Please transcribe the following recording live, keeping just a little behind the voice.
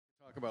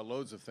Talk about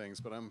loads of things,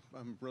 but I'm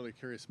really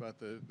curious about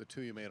the two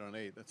you made on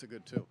 8. That's a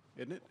good two,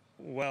 isn't it?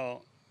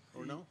 Well,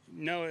 Or no?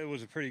 no, it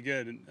was pretty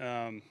good.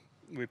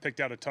 We picked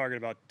out a target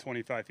about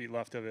 25 feet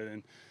left of it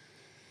and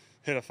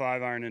hit a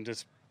 5-iron and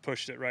just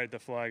pushed it right at the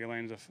flag. It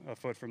landed a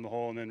foot from the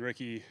hole, and then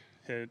Ricky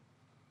hit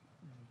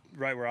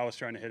right where I was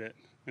trying to hit it.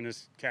 And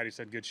this caddy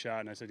said, "Good shot,"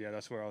 and I said, "Yeah,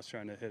 that's where I was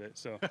trying to hit it."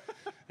 So,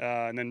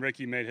 and then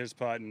Ricky made his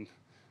putt, and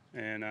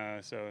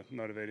so it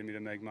motivated me to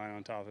make mine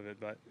on top of it.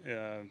 But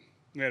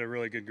we had a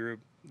really good group.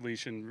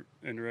 Leash and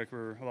Rick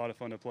were a lot of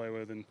fun to play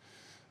with, and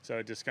so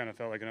it just kind of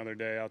felt like another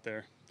day out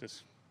there,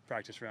 just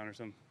practice round or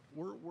something.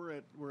 We're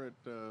at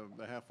the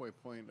halfway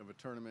point of a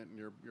tournament, and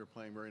you're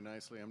playing very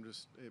nicely.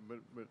 But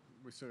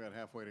we still got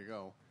halfway to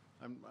go.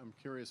 I'm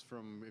curious,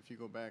 from if you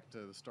go back to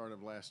the start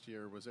of last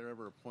year, was there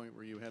ever a point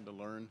where you had to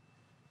learn,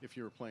 if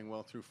you were playing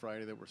well through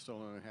Friday, that we're still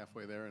only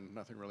halfway there and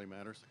nothing really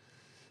matters?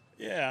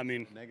 Yeah, I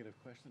mean, Negative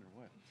question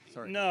or what?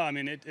 Sorry. no, I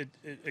mean it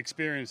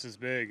experience is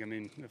big. I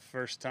mean, the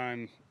first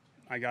time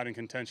I got in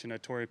contention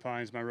at Torrey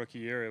Pines my rookie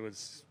year, I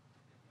was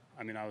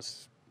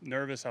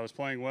nervous. I was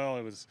playing well.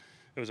 It was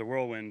a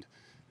whirlwind,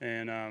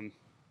 and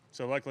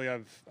so luckily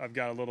I've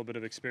got a little bit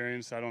of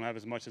experience. I don't have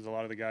as much as a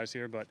lot of the guys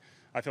here, but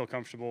I feel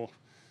comfortable.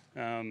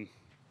 I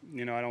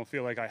don't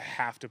feel like I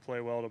have to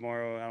play well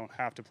tomorrow. I don't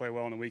have to play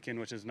well on the weekend,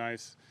 which is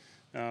nice,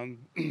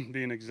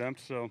 being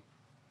exempt. So,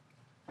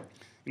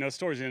 it's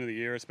towards the end of the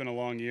year. It's been a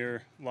long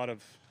year. A lot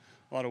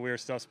of weird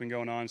stuff's been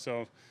going on.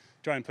 So,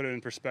 try and put it in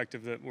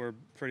perspective that we're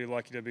pretty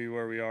lucky to be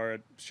where we are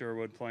at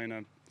Sherwood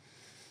playing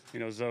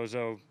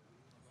Zozo.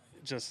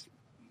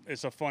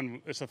 It's a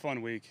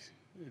fun week.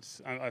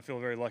 I feel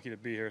very lucky to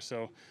be here.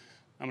 So,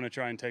 I'm going to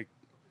try and take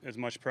as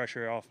much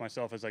pressure off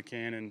myself as I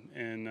can,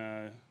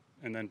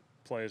 and then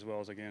play as well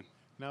as I can.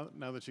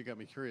 Now that you got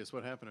me curious,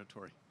 what happened at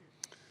Torrey?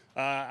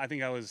 I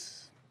think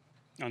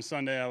on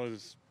Sunday I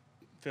was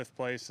 5th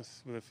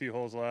place with a few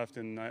holes left,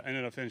 and I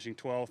ended up finishing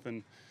 12th.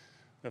 And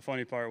the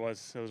funny part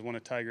was, it was one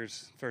of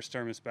Tiger's first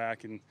tournaments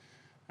back, and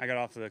I got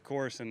off the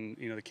course, and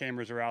the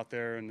cameras were out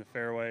there in the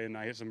fairway, and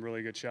I hit some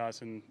really good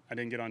shots, and I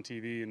didn't get on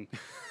TV,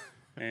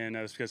 and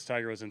that was because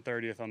Tiger was in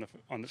 30th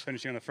on the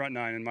finishing on the front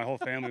 9, and my whole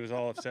family was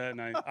all upset.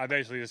 And I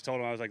basically just told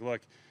them, I was like,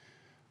 look,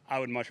 I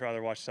would much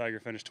rather watch Tiger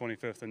finish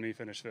 25th than me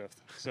finish 5th.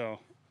 So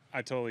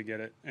I totally get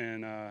it.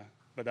 And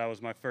but that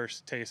was my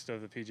first taste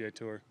of the PGA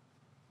Tour.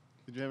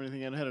 Did you have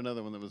anything? I had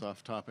another one that was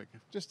off topic.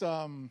 Just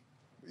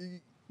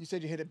you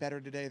said you hit it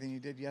better today than you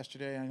did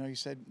yesterday. I know you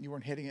said you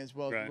weren't hitting it as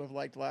well as you would have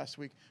liked last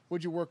week.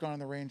 What'd you work on in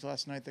the range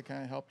last night that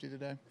kind of helped you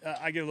today?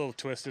 I get a little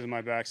twisted in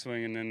my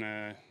backswing, and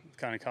then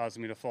kind of caused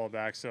me to fall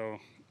back. So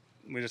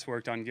we just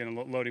worked on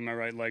loading my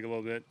right leg a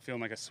little bit,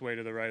 feeling like a sway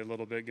to the right a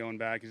little bit going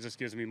back. It just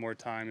gives me more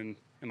time, and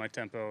my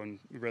tempo and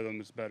rhythm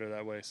is better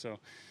that way. So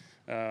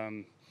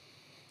it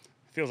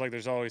feels like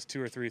there's always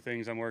 2 or 3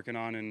 things I'm working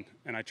on,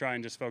 and I try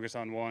and just focus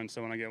on one.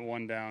 So when I get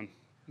one down,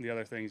 the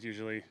other things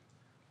usually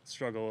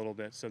struggle a little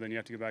bit. So then you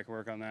have to go back and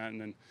work on that, and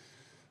then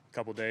a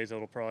couple days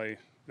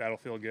that'll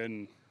feel good.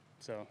 And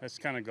so that's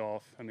kind of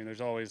golf. I mean,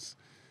 there's always,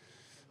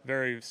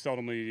 very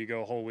seldomly you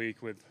go a whole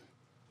week with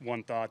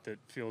one thought that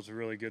feels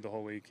really good the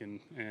whole week, and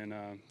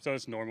so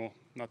it's normal.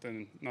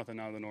 Nothing out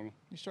of the normal.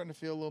 You starting to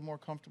feel a little more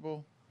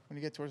comfortable when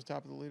you get towards the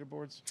top of the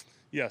leaderboards?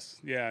 Yes,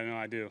 yeah, no,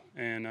 I do,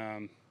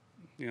 and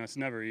it's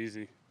never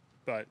easy,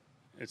 but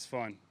it's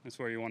fun. It's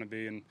where you want to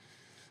be. And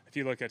if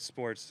you look at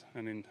sports,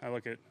 I mean, I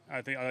like to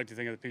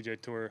think of the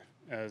PGA Tour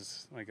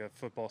as like a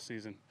football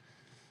season.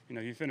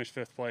 You finish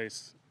 5th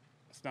place,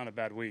 it's not a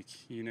bad week.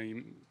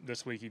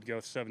 This week you'd go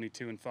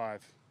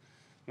 72-5.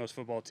 Most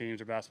football teams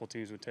or basketball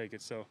teams would take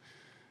it. So,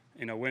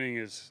 winning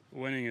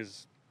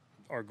is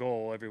our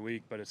goal every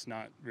week, but it's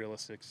not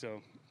realistic.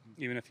 So,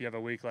 even if you have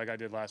a week like I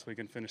did last week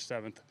and finished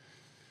 7th,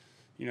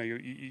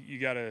 you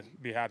got to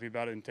be happy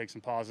about it and take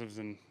some positives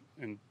and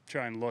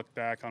try and look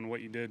back on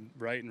what you did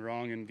right and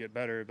wrong and get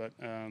better. But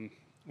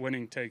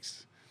winning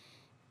takes,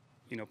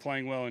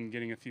 playing well and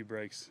getting a few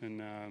breaks,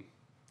 and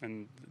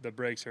the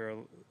breaks are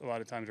a lot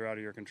of times are out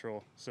of your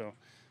control. So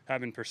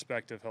having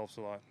perspective helps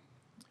a lot.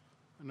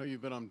 I know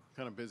you've been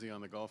kind of busy on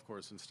the golf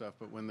course and stuff,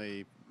 but when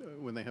they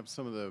have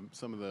some of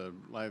the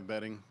live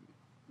betting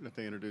that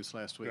they introduced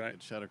last week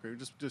at Shadow Creek,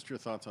 just your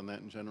thoughts on that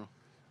in general.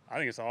 I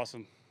think it's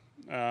awesome.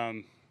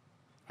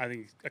 I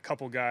think a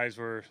couple guys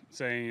were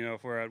saying,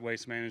 if we're at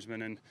Waste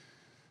Management and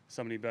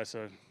somebody bets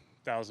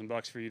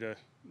 $1,000 for you to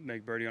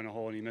make birdie on a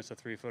hole and you miss a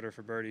 3-footer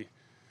for birdie,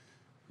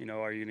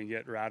 are you going to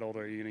get rattled,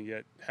 or are you going to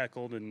get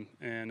heckled? And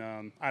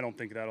I don't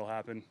think that'll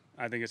happen.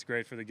 I think it's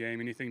great for the game.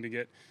 Anything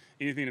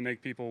to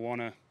make people want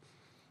to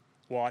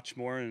watch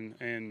more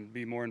and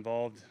be more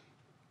involved.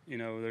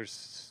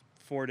 There's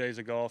 4 days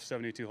of golf,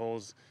 72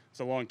 holes.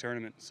 It's a long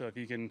tournament. So if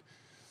you can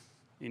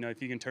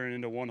turn it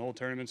into one-hole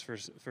tournaments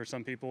for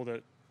some people,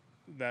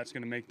 that's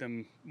going to make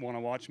them want to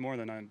watch more,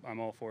 then I'm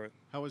all for it.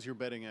 How was your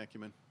betting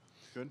acumen?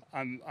 Good?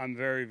 I'm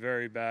very,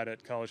 very bad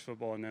at college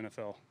football and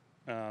NFL,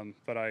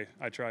 but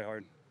I try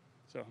hard.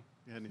 So.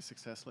 You had any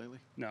success lately?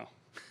 No,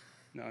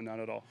 not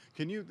at all.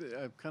 Can you,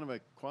 kind of a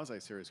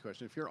quasi-serious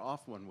question, if you're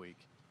off one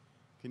week,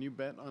 Can you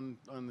bet on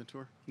the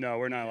tour? No,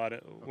 we're not allowed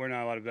to. We're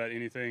not allowed to bet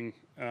anything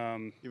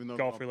Even though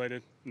golf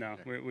related. No,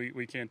 Okay.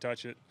 we can't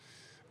touch it,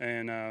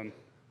 and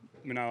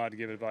we're not allowed to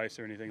give advice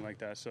or anything like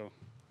that. So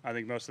I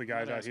think most of the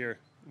guys out here,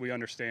 we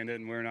understand it,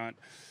 and we're not.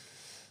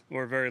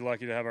 We're very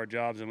lucky to have our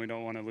jobs, and we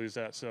don't want to lose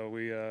that. So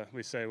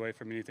we stay away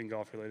from anything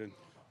golf related.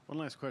 One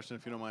last question,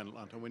 if you don't mind,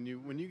 Lanto. When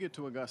you get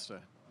to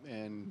Augusta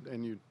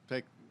and you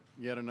take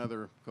yet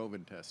another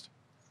COVID test,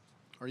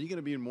 are you going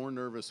to be more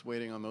nervous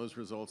waiting on those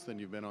results than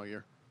you've been all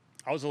year?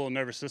 I was a little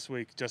nervous this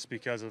week just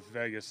because of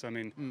Vegas. I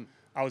mean,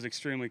 I was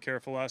extremely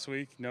careful last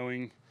week,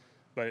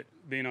 but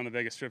being on the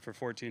Vegas Strip for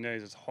 14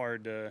 days, it's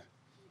hard to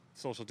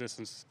social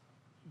distance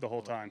the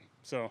whole time.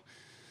 So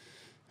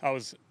I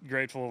was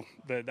grateful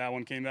that that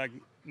one came back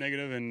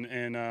negative,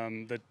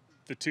 and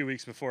the 2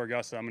 weeks before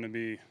Augusta, I'm going to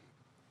be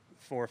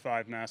 4 or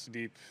 5 masks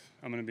deep.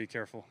 I'm going to be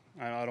careful.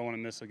 I don't want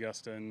to miss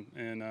Augusta,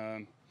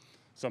 and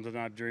something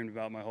I've dreamed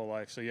about my whole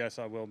life. So yes,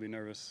 I will be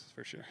nervous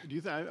for sure. Do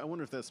you I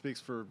wonder if that speaks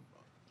for,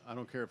 I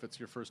don't care if it's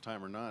your first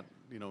time or not,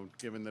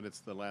 given that it's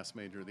the last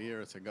major of the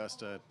year, it's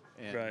Augusta,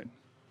 and Right.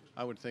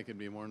 I would think it'd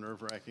be more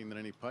nerve-wracking than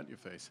any putt you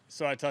face.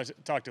 So I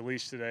talked to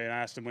Leash today and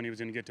asked him when he was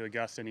going to get to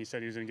Augusta, and he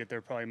said he was going to get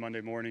there probably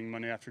Monday morning,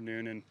 Monday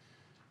afternoon,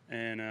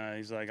 and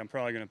he's like, I'm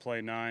probably going to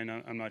play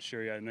 9. I'm not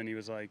sure yet. And then he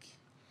was like,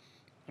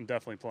 I'm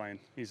definitely playing.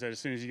 He said, as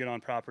soon as you get on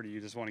property,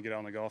 you just want to get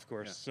on the golf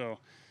course. Yeah.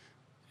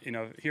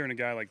 So, hearing a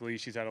guy like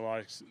Leash, he's had a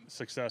lot of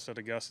success at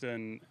Augusta,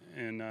 and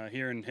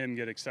hearing him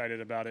get excited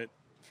about it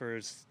for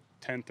his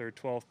 10th or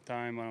 12th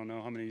time, I don't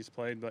know how many he's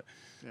played, but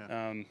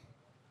Yeah.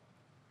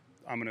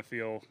 I'm going to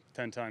feel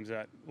 10 times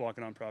that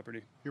walking on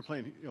property. You're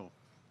playing,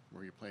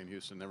 where you playing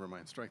Houston? Never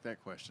mind. Strike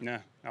that question. Yeah,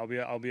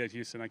 I'll be at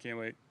Houston. I can't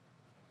wait.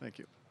 Thank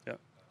you. Yep.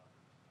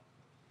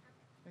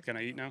 Can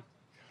I eat now?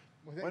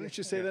 Why didn't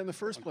you say that in the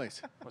first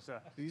place? What's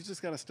that? You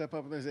just got to step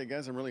up and say,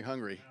 guys, I'm really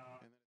hungry.